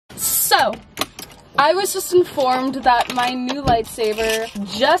So, I was just informed that my new lightsaber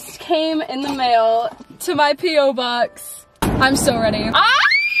just came in the mail to my P.O. box. I'm so ready. Ah!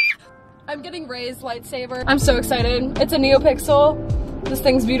 I'm getting Rey's lightsaber. I'm so excited. It's a NeoPixel. This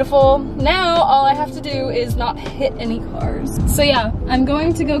thing's beautiful. Now, all I have to do is not hit any cars. So yeah, I'm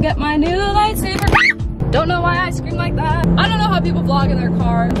going to go get my new lightsaber. Don't know why I scream like that. I don't know how people vlog in their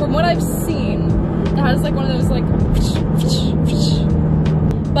car. From what I've seen, it has like one of those like,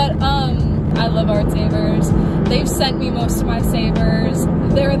 but I love Artsabers. They've sent me most of my sabers.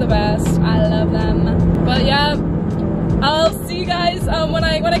 They're the best. I love them. But yeah, I'll see you guys when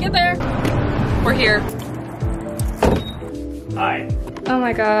I get there. We're here. Hi. Oh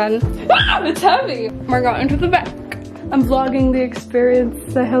my god. Wow, it's heavy. We're going to the back. I'm vlogging the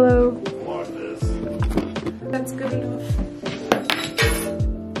experience. Say hello. Vlog this. That's good enough.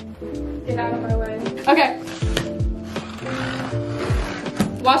 Get out of my way. Okay.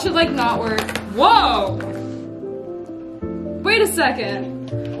 Watch it like not work. Whoa! Wait a second.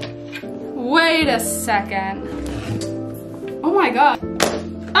 Wait a second. Oh my god.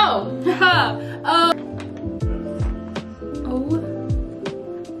 Oh. Oh.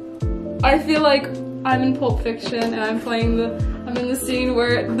 I feel like I'm in Pulp Fiction and I'm in the scene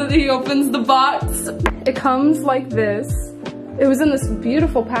where he opens the box. It comes like this. It was in this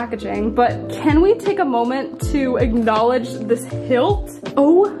beautiful packaging, but can we take a moment to acknowledge this hilt?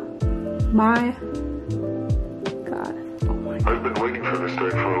 Oh my god. Oh my god. I've been waiting for this day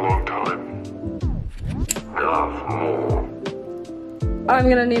for a long time. I'm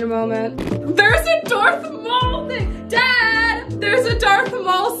gonna need a moment. There's a Darth Maul thing! Dad! There's a Darth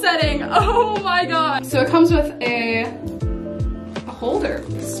Maul setting! Oh my god! So it comes with a holder,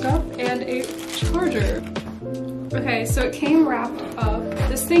 stuff, and a charger. Okay, so it came wrapped up.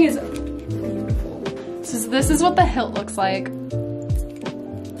 This thing is beautiful. This is what the hilt looks like.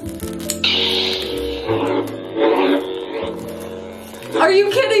 Are you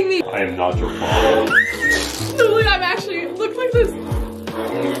kidding me? I am not your father. Literally, I'm actually, look like this.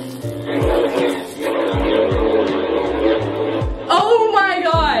 Oh my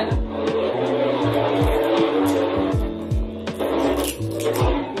god!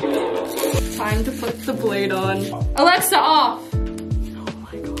 Time to put the blade on. Alexa, off! Oh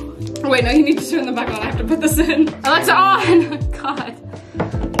my god. Wait, no, you need to turn them back on. I have to put this in. Alexa, on! God.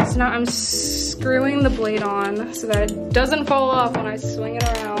 So now I'm screwing the blade on so that it doesn't fall off when I swing it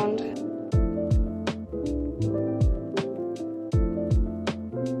around.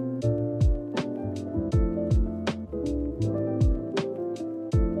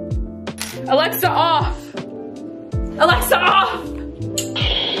 Alexa, off! Alexa, off!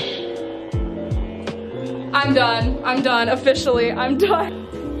 I'm done. I'm done. Officially, I'm done.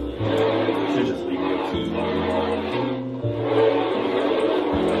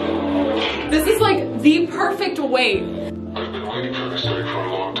 This is like the perfect weight. I've been waiting for this day for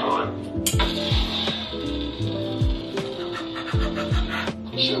a long time.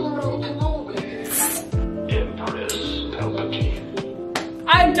 General Kenobi. Empress Palpatine.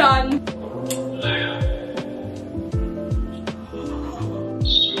 I'm done. Leia.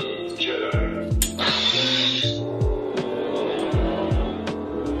 Smooth Jedi.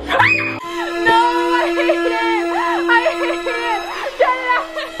 No, I hate it! I hate it! Get it out!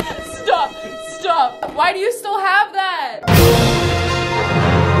 Stop! Stop! Why do you still have that?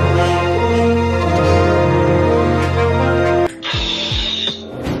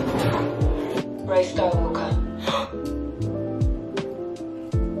 Rey Skywalker.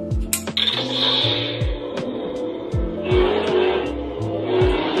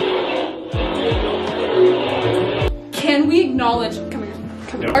 Can we acknowledge? Come here.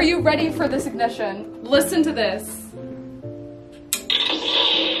 Come here. Are you ready for this ignition? Listen to this.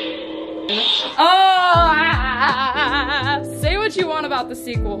 Say what you want about the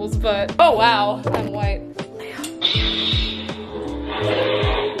sequels, but oh wow, I'm white.